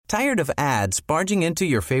Tired of ads barging into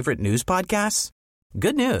your favorite news podcasts?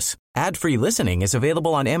 Good news. Ad-free listening is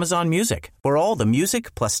available on Amazon Music for all the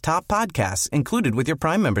music plus top podcasts included with your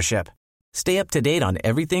Prime membership. Stay up to date on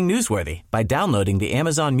everything newsworthy by downloading the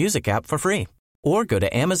Amazon Music app for free or go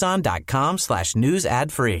to amazon.com/news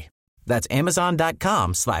ad free. That's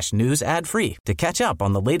amazon.com/news ad free to catch up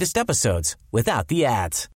on the latest episodes without the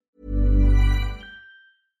ads.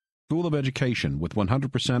 School of Education with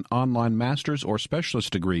 100% online master's or specialist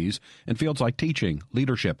degrees in fields like teaching,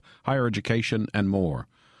 leadership, higher education, and more.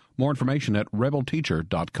 More information at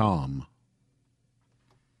rebelteacher.com.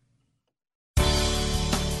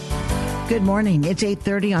 Good morning. It's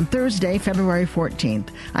 8:30 on Thursday, February 14th.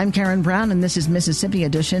 I'm Karen Brown, and this is Mississippi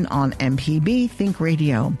Edition on MPB Think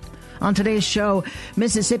Radio. On today's show,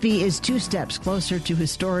 Mississippi is 2 steps closer to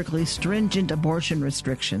historically stringent abortion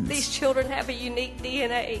restrictions. These children have a unique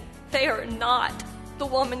DNA. They are not the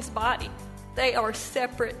woman's body. They are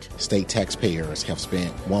separate. State taxpayers have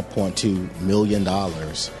spent $1.2 million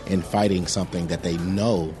in fighting something that they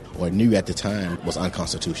know or knew at the time was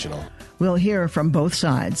unconstitutional. We'll hear from both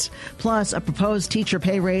sides. Plus, a proposed teacher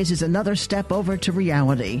pay raise is another step over to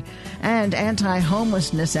reality. And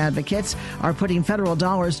anti-homelessness advocates are putting federal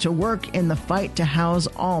dollars to work in the fight to house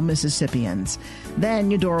all Mississippians.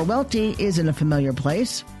 Then Eudora Welty is in a familiar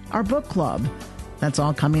place, our book club. That's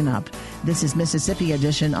all coming up. This is Mississippi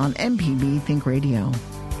Edition on MPB Think Radio.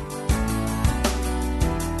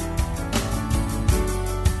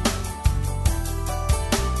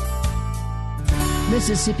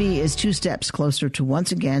 Mississippi is 2 steps closer to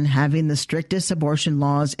once again having the strictest abortion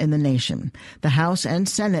laws in the nation. The House and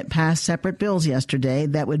Senate passed separate bills yesterday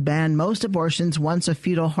that would ban most abortions once a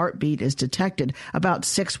fetal heartbeat is detected about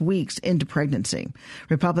 6 weeks into pregnancy.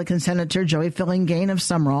 Republican Senator Joey Fillingane of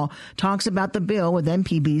Sumrall talks about the bill with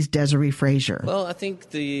MPB's Desiree Frazier. Well, I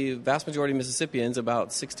think the vast majority of Mississippians,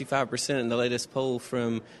 about 65% in the latest poll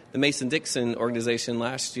from the Mason-Dixon organization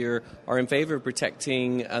last year, are in favor of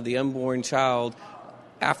protecting the unborn child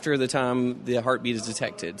after the time the heartbeat is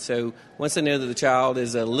detected. So once they know that the child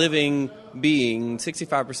is a living being,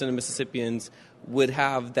 65% of Mississippians would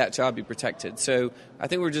have that child be protected. So I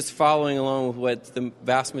think we're just following along with what the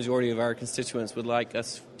vast majority of our constituents would like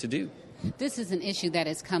us to do. This is an issue that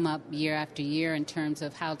has come up year after year in terms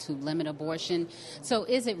of how to limit abortion. So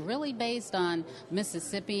is it really based on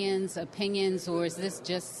Mississippians' opinions, or is this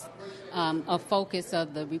just a focus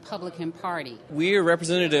of the Republican Party? We are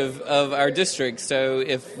representative of our district, so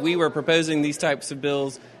if we were proposing these types of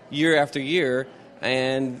bills year after year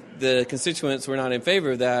and the constituents were not in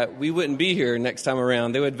favor of that, we wouldn't be here next time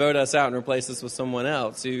around. They would vote us out and replace us with someone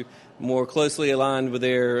else who more closely aligned with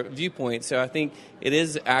their viewpoint. So I think it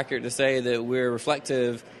is accurate to say that we're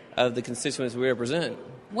reflective of the constituents we represent.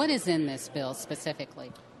 What is in this bill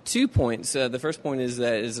specifically? 2 points. The first point is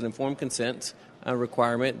that it's an informed consent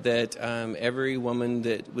requirement that every woman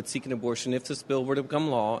that would seek an abortion, if this bill were to become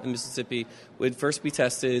law in Mississippi, would first be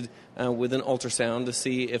tested with an ultrasound to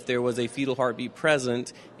see if there was a fetal heartbeat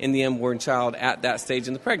present in the unborn child at that stage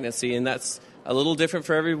in the pregnancy. And that's a little different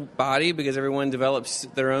for everybody because everyone develops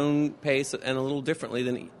their own pace and a little differently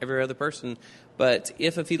than every other person. But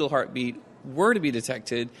if a fetal heartbeat were to be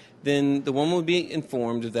detected, then the woman would be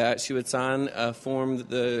informed of that. She would sign a form that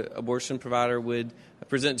the abortion provider would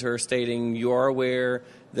present to her stating you are aware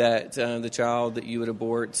that the child that you would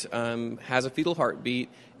abort has a fetal heartbeat,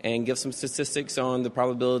 and give some statistics on the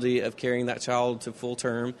probability of carrying that child to full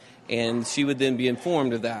term, and she would then be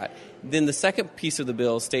informed of that. Then the second piece of the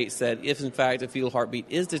bill states that if, in fact, a fetal heartbeat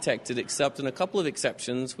is detected, except in a couple of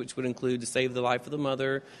exceptions, which would include to save the life of the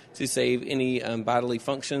mother, to save any bodily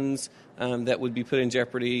functions that would be put in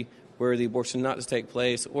jeopardy were the abortion not to take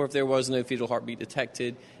place, or if there was no fetal heartbeat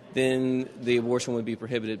detected, then the abortion would be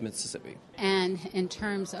prohibited in Mississippi. And in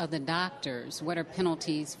terms of the doctors, what are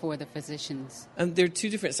penalties for the physicians? There are 2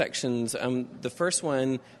 different sections. The first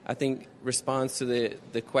one, I think, responds to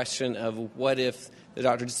the question of what if the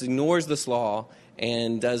doctor just ignores this law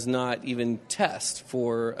and does not even test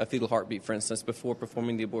for a fetal heartbeat, for instance, before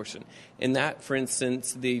performing the abortion. In that, for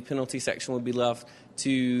instance, the penalty section would be left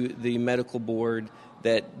to the medical board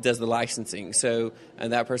that does the licensing. So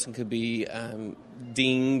that person could be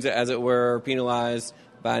dinged, as it were, penalized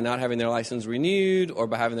by not having their license renewed or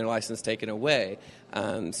by having their license taken away.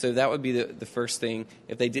 So that would be the first thing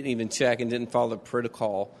if they didn't even check and didn't follow the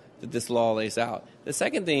protocol that this law lays out. The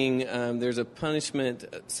second thing, there's a punishment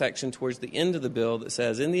section towards the end of the bill that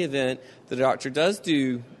says in the event the doctor does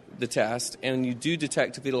do the test and you do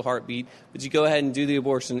detect a fetal heartbeat, but you go ahead and do the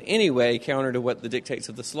abortion anyway, counter to what the dictates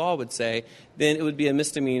of this law would say, then it would be a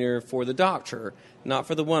misdemeanor for the doctor not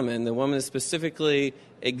for the woman. The woman is specifically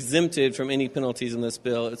exempted from any penalties in this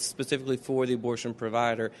bill. It's specifically for the abortion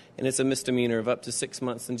provider, and it's a misdemeanor of up to 6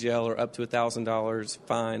 months in jail or up to $1,000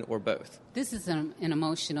 fine or both. This is an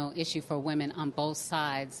emotional issue for women on both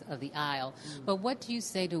sides of the aisle. But what do you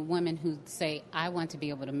say to women who say, I want to be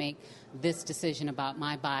able to make this decision about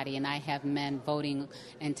my body, and I have men voting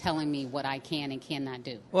and telling me what I can and cannot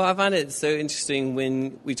do? Well, I find it so interesting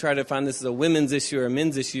when we try to find this as a women's issue or a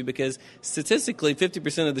men's issue, because statistically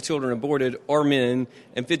 50% of the children aborted are men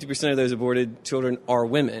and 50% of those aborted children are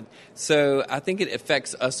women. So I think it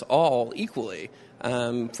affects us all equally.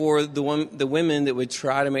 For the women that would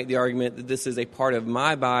try to make the argument that this is a part of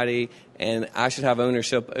my body and I should have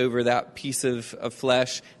ownership over that piece of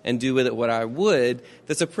flesh and do with it what I would,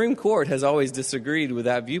 the Supreme Court has always disagreed with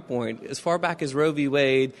that viewpoint. As far back as Roe v.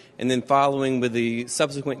 Wade, and then following with the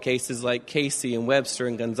subsequent cases like Casey and Webster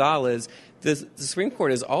and Gonzalez, the Supreme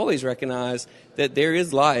Court has always recognized that there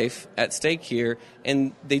is life at stake here,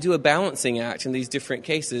 and they do a balancing act in these different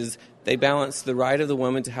cases. They balance the right of the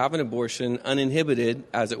woman to have an abortion uninhibited,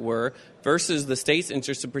 as it were, versus the state's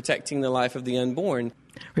interest in protecting the life of the unborn.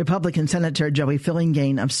 Republican Senator Joey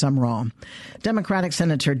Fillingane of Sumrall. Democratic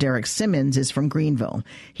Senator Derek Simmons is from Greenville.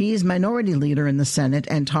 He's minority leader in the Senate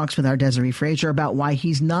and talks with our Desiree Frazier about why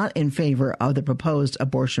he's not in favor of the proposed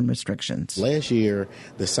abortion restrictions. Last year,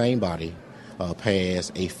 the same body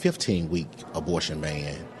passed a 15-week abortion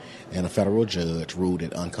ban, and a federal judge ruled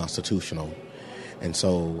it unconstitutional. And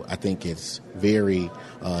so I think it's very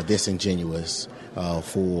disingenuous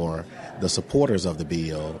for the supporters of the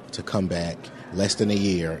bill to come back less than a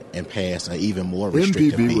year and pass an even more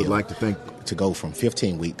restrictive MPB bill would like to go from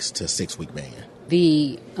 15 weeks to 6-week ban.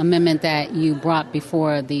 The amendment that you brought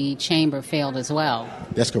before the chamber failed as well.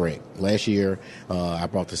 That's correct. Last year, I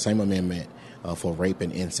brought the same amendment for rape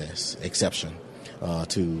and incest exception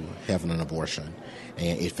to having an abortion,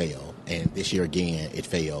 and it failed. And this year again, it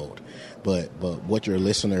failed. But what your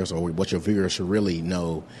listeners or what your viewers should really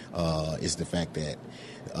know is the fact that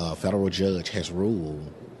a federal judge has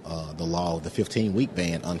ruled the law of the 15-week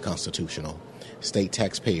ban unconstitutional. State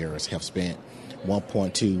taxpayers have spent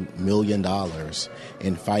 $1.2 million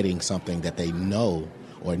in fighting something that they know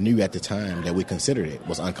or knew at the time that we considered it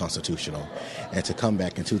was unconstitutional. And to come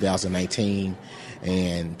back in 2019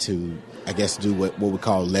 and to, I guess, do what we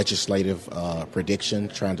call legislative prediction,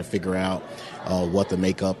 trying to figure out what the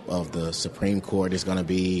makeup of the Supreme Court is going to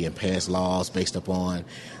be and pass laws based upon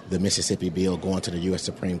the Mississippi bill going to the U.S.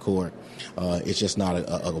 Supreme Court. It's just not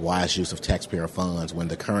a wise use of taxpayer funds when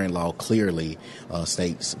the current law clearly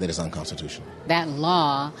states that it's unconstitutional. That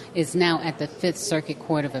law is now at the Fifth Circuit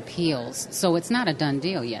Court of Appeals, so it's not a done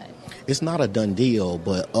deal yet. It's not a done deal,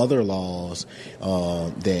 but other laws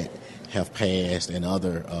that have passed and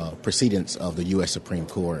other precedents of the U.S. Supreme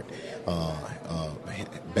Court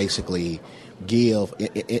basically give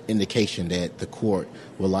indication that the court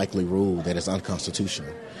will likely rule that it's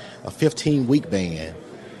unconstitutional. A 15-week ban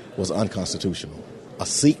was unconstitutional. A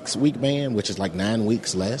 6-week ban, which is like 9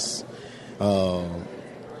 weeks less,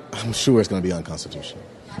 I'm sure it's going to be unconstitutional.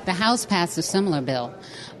 The House passed a similar bill.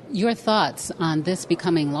 Your thoughts on this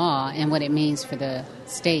becoming law and what it means for the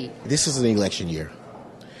state? This is an election year,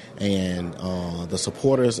 and the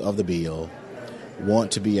supporters of the bill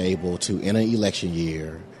want to be able to, in an election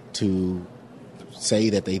year, to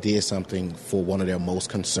say that they did something for one of their most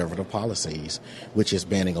conservative policies, which is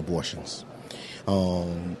banning abortions.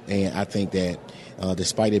 And I think that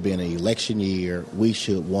despite it being an election year, we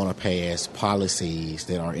should want to pass policies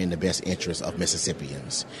that are in the best interest of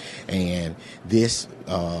Mississippians. And these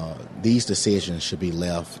decisions should be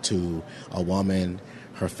left to a woman,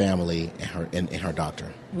 her family, and her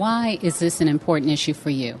doctor. Why is this an important issue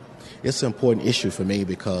for you? It's an important issue for me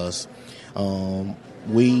because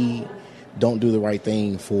we don't do the right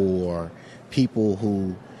thing for people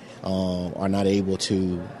who are not able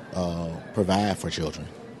to provide for children.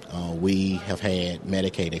 We have had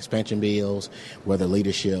Medicaid expansion bills where the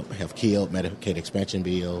leadership have killed Medicaid expansion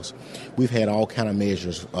bills. We've had all kind of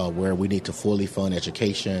measures where we need to fully fund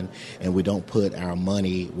education, and we don't put our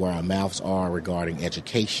money where our mouths are regarding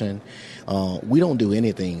education. We don't do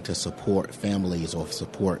anything to support families or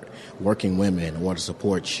support working women or to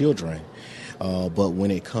support children. But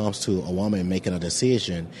when it comes to a woman making a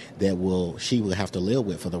decision that she will have to live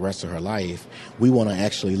with for the rest of her life, we want to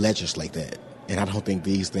actually legislate that. And I don't think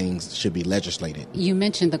these things should be legislated. You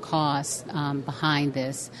mentioned the cost behind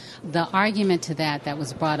this. The argument to that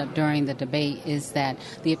was brought up during the debate is that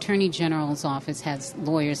the Attorney General's office has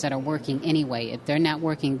lawyers that are working anyway. If they're not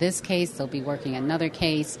working this case, they'll be working another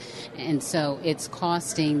case. And so it's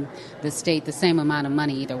costing the state the same amount of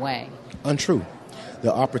money either way. Untrue.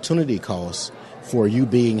 The opportunity cost for you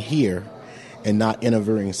being here and not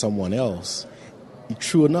interviewing someone else,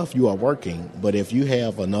 true enough, you are working. But if you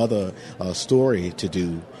have another story to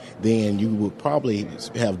do, then you would probably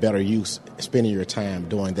have better use spending your time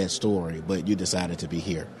doing that story, but you decided to be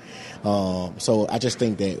here. So I just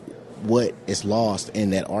think that what is lost in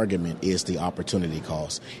that argument is the opportunity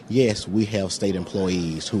cost. Yes, we have state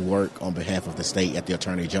employees who work on behalf of the state at the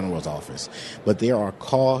Attorney General's office, but there are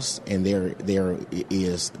costs and there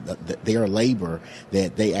is their labor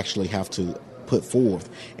that they actually have to put forth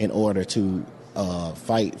in order to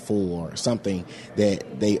fight for something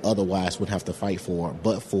that they otherwise would have to fight for,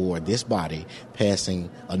 but for this body passing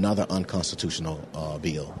another unconstitutional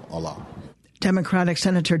bill or law. Democratic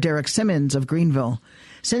Senator Derek Simmons of Greenville.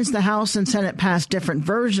 Since the House and Senate passed different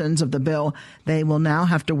versions of the bill, they will now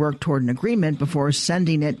have to work toward an agreement before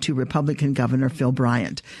sending it to Republican Governor Phil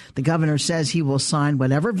Bryant. The governor says he will sign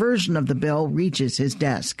whatever version of the bill reaches his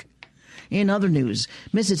desk. In other news,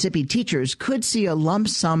 Mississippi teachers could see a lump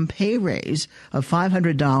sum pay raise of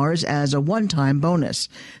 $500 as a one-time bonus.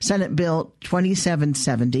 Senate Bill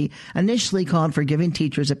 2770 initially called for giving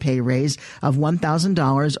teachers a pay raise of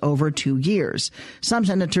 $1,000 over 2 years. Some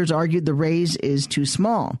senators argued the raise is too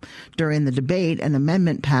small. During the debate, an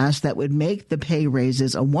amendment passed that would make the pay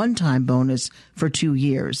raises a one-time bonus for 2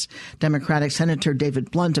 years. Democratic Senator David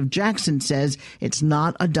Blunt of Jackson says it's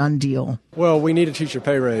not a done deal. Well, we need a teacher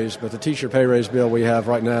pay raise, but the teacher pay raise bill we have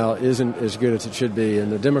right now isn't as good as it should be,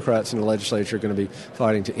 and the Democrats in the legislature are going to be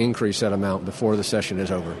fighting to increase that amount before the session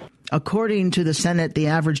is over. According to the Senate, the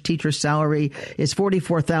average teacher's salary is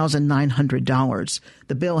 $44,900.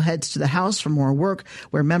 The bill heads to the House for more work,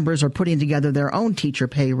 where members are putting together their own teacher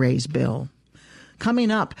pay raise bill.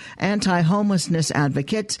 Coming up, anti-homelessness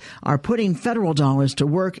advocates are putting federal dollars to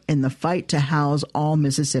work in the fight to house all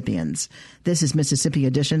Mississippians. This is Mississippi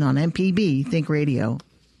Edition on MPB Think Radio.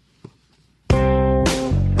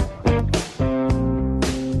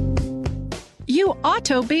 You ought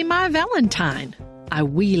to be my Valentine. I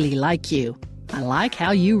really like you. I like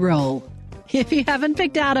how you roll. If you haven't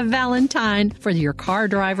picked out a Valentine for your car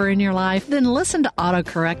driver in your life, then listen to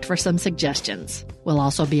AutoCorrect for some suggestions. We'll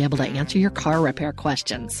also be able to answer your car repair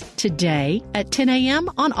questions today at 10 a.m.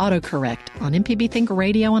 on AutoCorrect on MPB Think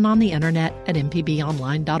Radio and on the internet at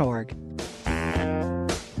mpbonline.org.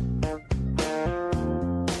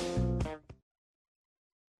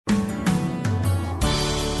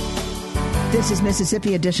 This is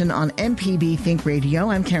Mississippi Edition on MPB Think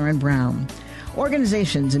Radio. I'm Karen Brown.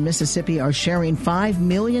 Organizations in Mississippi are sharing $5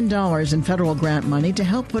 million in federal grant money to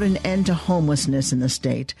help put an end to homelessness in the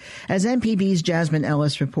state. As MPB's Jasmine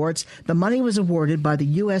Ellis reports, the money was awarded by the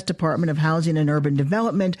U.S. Department of Housing and Urban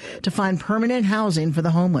Development to find permanent housing for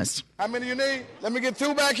the homeless. How many you need? Let me get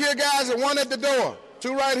 2 back here, guys, and 1 at the door.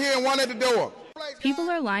 2 right here and 1 at the door. People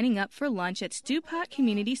are lining up for lunch at Stew Pot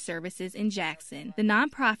Community Services in Jackson. The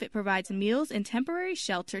nonprofit provides meals and temporary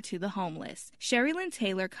shelter to the homeless. Sherilyn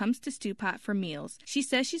Taylor comes to Stew Pot for meals. She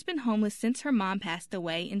says she's been homeless since her mom passed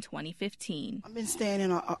away in 2015. I've been staying in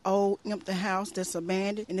an old empty house that's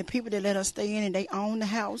abandoned, and the people that let us stay in it, they own the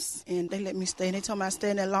house, and they let me stay. They told me I stay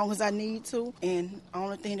in there as long as I need to, and the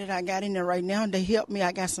only thing that I got in there right now, they helped me.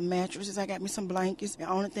 I got some mattresses, I got me some blankets. The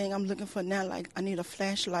only thing I'm looking for now, like I need a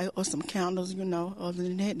flashlight or some candles, other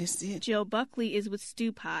than that, that's it. Jill Buckley is with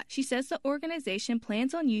Stew Pot. She says the organization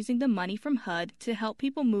plans on using the money from HUD to help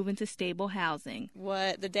people move into stable housing.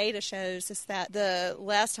 What the data shows is that the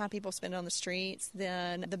less time people spend on the streets,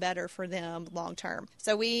 then the better for them long term.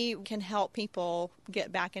 So we can help people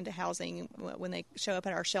get back into housing when they show up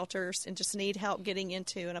at our shelters and just need help getting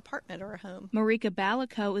into an apartment or a home. Marika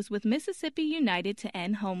Balico is with Mississippi United to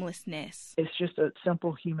End Homelessness. It's just a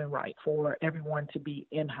simple human right for everyone to be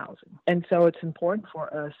in housing. And so it's important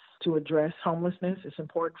for us to address homelessness. It's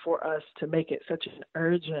important for us to make it such an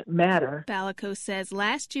urgent matter. Balico says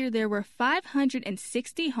last year there were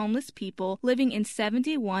 560 homeless people living in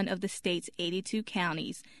 71 of the state's 82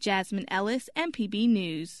 counties. Jasmine Ellis, MPB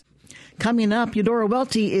News. Coming up, Eudora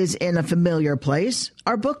Welty is in a familiar place,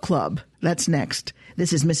 our book club. That's next.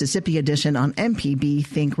 This is Mississippi Edition on MPB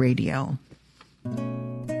Think Radio.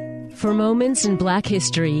 For moments in Black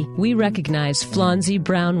history, we recognize Flonzy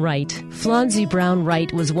Brown Wright. Flonzy Brown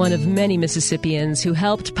Wright was one of many Mississippians who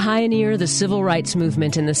helped pioneer the civil rights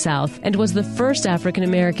movement in the South and was the first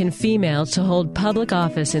African-American female to hold public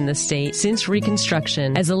office in the state since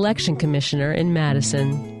Reconstruction as election commissioner in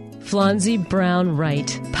Madison. Flonzy Brown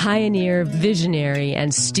Wright, pioneer, visionary,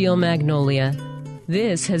 and steel magnolia.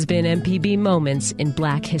 This has been MPB Moments in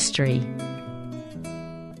Black History.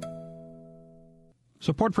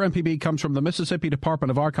 Support for MPB comes from the Mississippi Department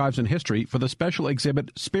of Archives and History for the special exhibit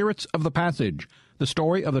Spirits of the Passage, the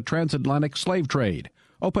story of the transatlantic slave trade.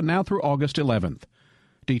 Open now through August 11th.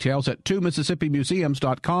 Details at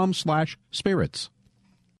 2mississippimuseums.com/spirits.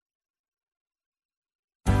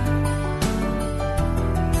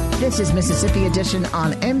 This is Mississippi Edition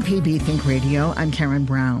on MPB Think Radio. I'm Karen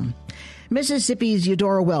Brown. Mississippi's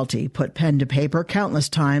Eudora Welty put pen to paper countless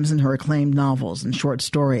times in her acclaimed novels and short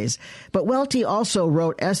stories. But Welty also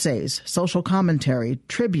wrote essays, social commentary,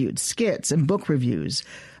 tributes, skits, and book reviews.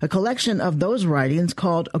 A collection of those writings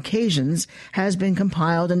called Occasions has been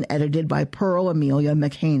compiled and edited by Pearl Amelia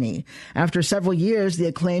McHaney. After several years, the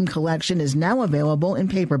acclaimed collection is now available in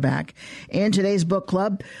paperback. In today's book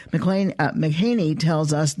club, McHaney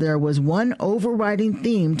tells us there was one overriding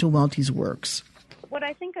theme to Welty's works. What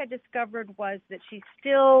I think I discovered was that she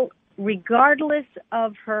still, regardless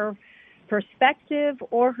of her perspective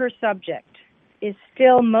or her subject, is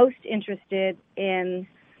still most interested in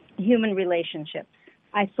human relationships.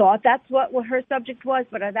 I thought that's what her subject was,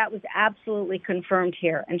 but that was absolutely confirmed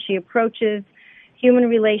here. And she approaches human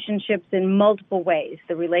relationships in multiple ways.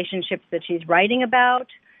 The relationships that she's writing about,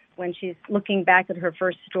 when she's looking back at her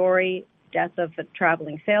first story, Death of a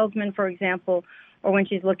Traveling Salesman, for example, or when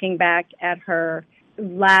she's looking back at her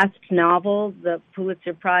last novel, the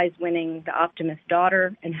Pulitzer Prize-winning The Optimist's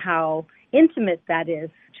Daughter, and how intimate that is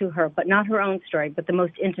to her, but not her own story, but the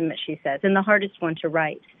most intimate, she says, and the hardest one to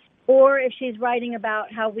write. Or if she's writing about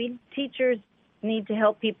how we teachers need to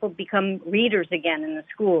help people become readers again in the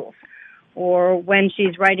schools, or when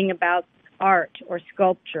she's writing about art or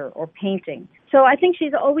sculpture or painting. So I think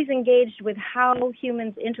she's always engaged with how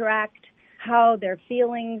humans interact, how their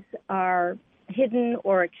feelings are hidden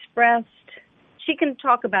or expressed. She can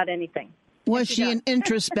talk about anything. Was she an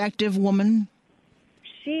introspective woman?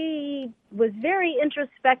 She was very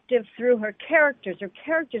introspective through her characters. Her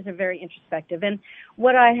characters are very introspective. And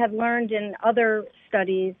what I have learned in other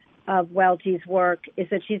studies of Welty's work is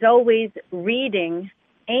that she's always reading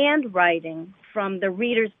and writing from the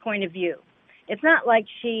reader's point of view. It's not like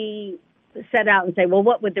she set out and say, well,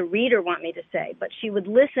 what would the reader want me to say? But she would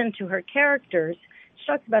listen to her characters. She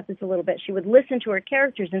talks about this a little bit. She would listen to her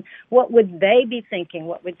characters and what would they be thinking?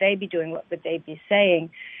 What would they be doing? What would they be saying?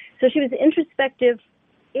 So she was introspective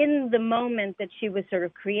in the moment that she was sort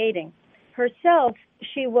of creating. Herself,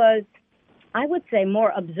 she was, I would say,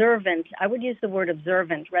 more observant. I would use the word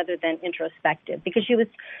observant rather than introspective, because she was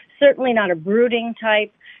certainly not a brooding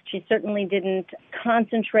type. She certainly didn't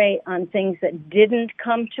concentrate on things that didn't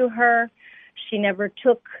come to her. She never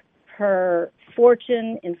took her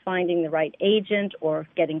fortune in finding the right agent or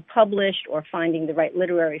getting published or finding the right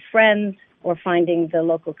literary friends or finding the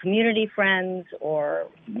local community friends or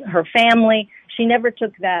her family. She never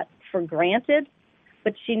took that for granted,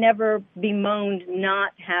 but she never bemoaned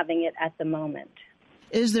not having it at the moment.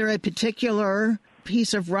 Is there a particular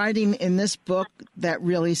piece of writing in this book that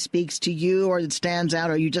really speaks to you or that stands out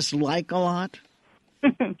or you just like a lot?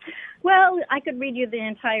 Well, I could read you the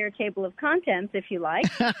entire table of contents if you like.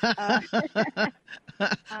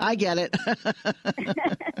 I get it.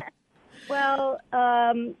 Well,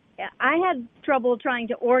 I had trouble trying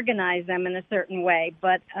to organize them in a certain way,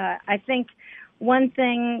 but I think one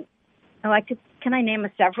thing, can I name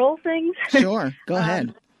several things? Sure, go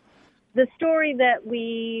ahead. The story that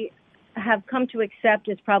we have come to accept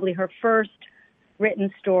is probably her first written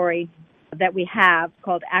story that we have,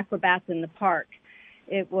 called Acrobats in the Park.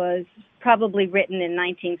 It was probably written in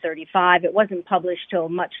 1935. It wasn't published till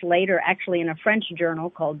much later, actually in a French journal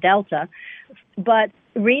called Delta. But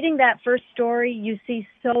reading that first story, you see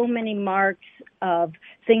so many marks of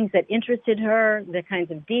things that interested her, the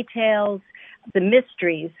kinds of details, the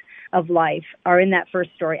mysteries of life are in that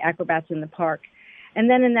first story, Acrobats in the Park. And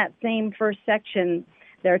then in that same first section,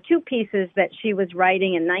 there are two pieces that she was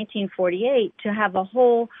writing in 1948 to have a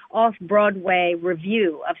whole off-Broadway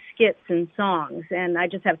review of skits and songs. And I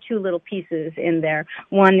just have two little pieces in there.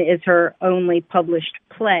 One is her only published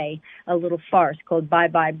play, a little farce called Bye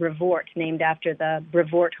Bye Brevoort, named after the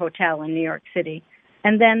Brevoort Hotel in New York City.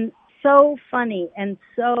 And then so funny and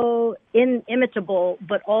so inimitable,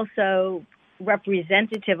 but also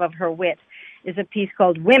representative of her wit, is a piece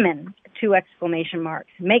called Women, !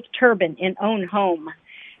 Make turban in own home.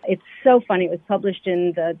 It's so funny. It was published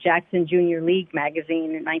in the Jackson Junior League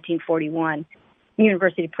magazine in 1941.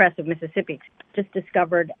 University Press of Mississippi just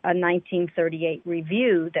discovered a 1938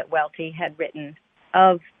 review that Welty had written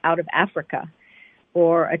of Out of Africa,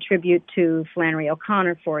 or a tribute to Flannery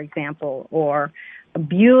O'Connor, for example, or a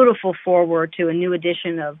beautiful foreword to a new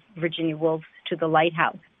edition of Virginia Woolf's To the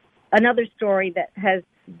Lighthouse. Another story that has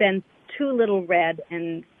been too little read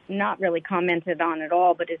and not really commented on at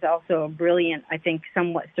all, but is also a brilliant, I think,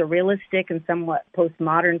 somewhat surrealistic and somewhat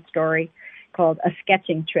postmodern story called A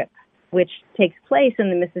Sketching Trip, which takes place in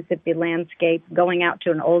the Mississippi landscape, going out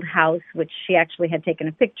to an old house, which she actually had taken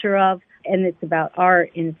a picture of. And it's about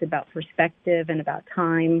art, and it's about perspective and about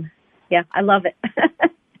time. Yeah, I love it.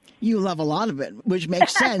 You love a lot of it, which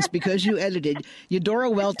makes sense because you edited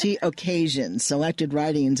Eudora Welty Occasions, Selected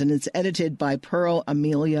Writings, and it's edited by Pearl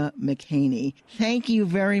Amelia McHaney. Thank you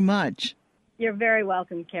very much. You're very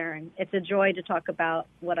welcome, Karen. It's a joy to talk about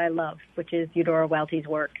what I love, which is Eudora Welty's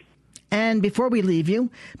work. And before we leave you,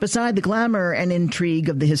 beside the glamour and intrigue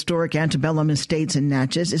of the historic antebellum estates in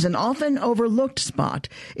Natchez is an often overlooked spot.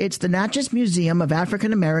 It's the Natchez Museum of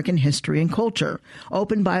African American History and Culture.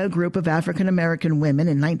 Opened by a group of African American women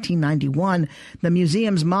in 1991, the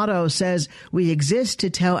museum's motto says, "We exist to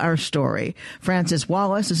tell our story." Frances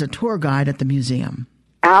Wallace is a tour guide at the museum.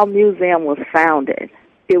 Our museum was founded.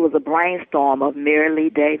 It was a brainstorm of Mary Lee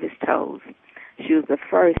Davis Toles. She was the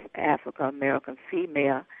first African American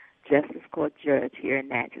female Justice Court judge here in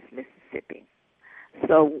Natchez, Mississippi.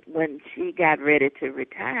 So when she got ready to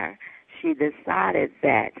retire, she decided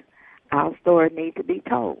that our story needs to be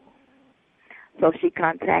told. So she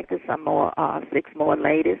contacted 6 more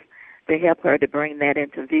ladies to help her to bring that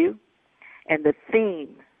into view. And the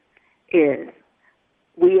theme is,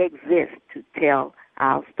 we exist to tell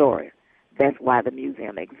our story. That's why the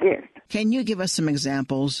museum exists. Can you give us some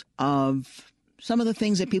examples of some of the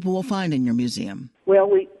things that people will find in your museum? Well,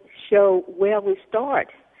 we show where we start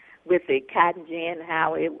with the cotton gin,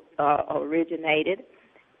 how it originated,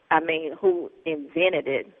 who invented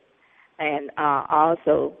it, and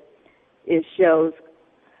also it shows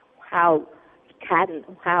how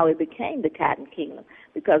it became the Cotton Kingdom,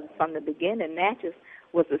 because from the beginning, Natchez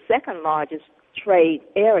was the second largest slave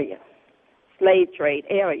trade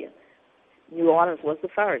area. New Orleans was the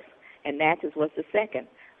first, and Natchez was the second.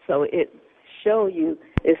 So it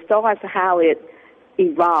starts how it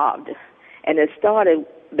evolved, and Natchez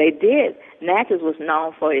was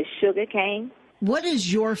known for its sugar cane. What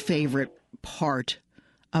is your favorite part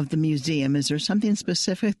of the museum? Is there something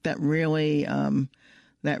specific that really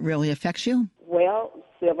affects you? Well,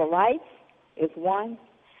 civil rights is one,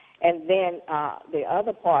 and then the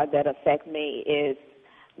other part that affects me is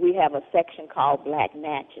we have a section called Black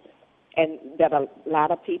Natchez, and that a lot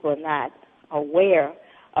of people are not aware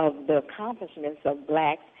of the accomplishments of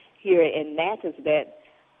blacks here in Natchez that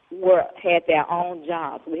had their own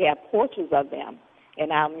jobs. We have portraits of them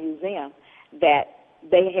in our museum that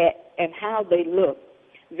they had and how they look.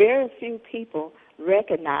 Very few people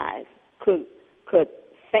could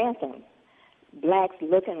fathom blacks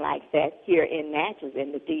looking like that here in Natchez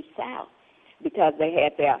in the Deep South, because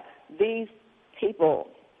these people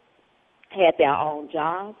had their own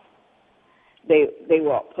jobs. They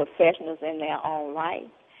were professionals in their own right.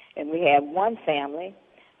 And we have one family,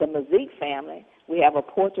 the Mazik family. We have a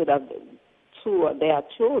portrait of 2 of their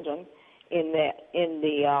children in the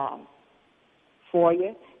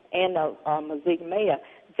foyer, and Mazik Mayor.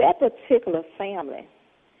 That particular family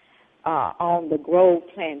owned the Grove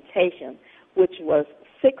Plantation, which was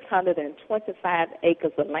 625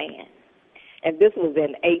 acres of land, and this was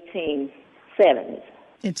in 1870s.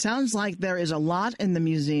 It sounds like there is a lot in the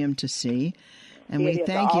museum to see, and we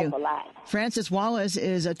thank you. Frances Wallace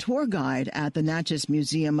is a tour guide at the Natchez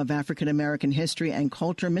Museum of African American History and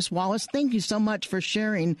Culture. Miss Wallace, thank you so much for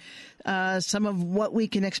sharing some of what we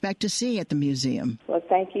can expect to see at the museum. Well,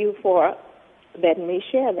 thank you for letting me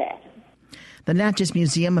share that. The Natchez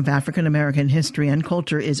Museum of African American History and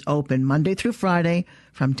Culture is open Monday through Friday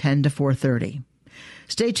from 10 to 4:30.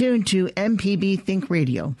 Stay tuned to MPB Think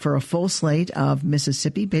Radio for a full slate of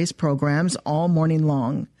Mississippi-based programs all morning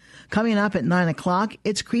long. Coming up at 9 o'clock,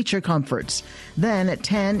 it's Creature Comforts. Then at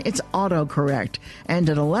 10, it's AutoCorrect. And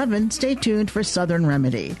at 11, stay tuned for Southern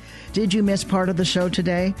Remedy. Did you miss part of the show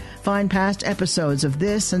today? Find past episodes of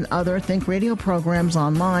this and other Think Radio programs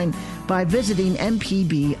online by visiting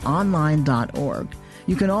mpbonline.org.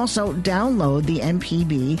 You can also download the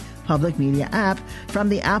MPB Public Media app from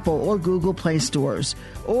the Apple or Google Play stores.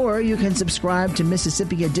 Or you can subscribe to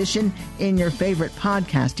Mississippi Edition in your favorite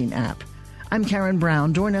podcasting app. I'm Karen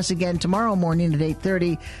Brown. Join us again tomorrow morning at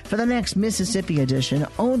 8:30 for the next Mississippi Edition,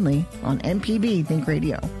 only on MPB Think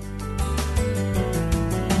Radio.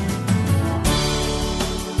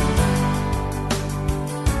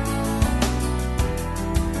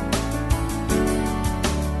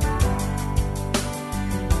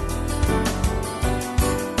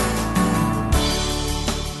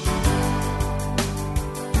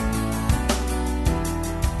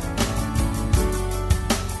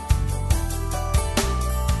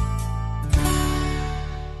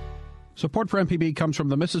 Support for MPB comes from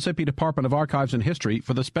the Mississippi Department of Archives and History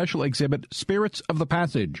for the special exhibit Spirits of the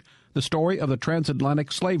Passage, the story of the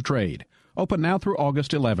transatlantic slave trade. Open now through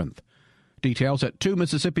August 11th. Details at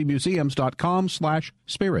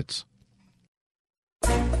 2mississippimuseums.com/spirits.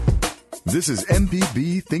 This is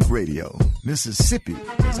MPB Think Radio. Mississippi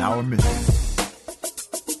is our mission.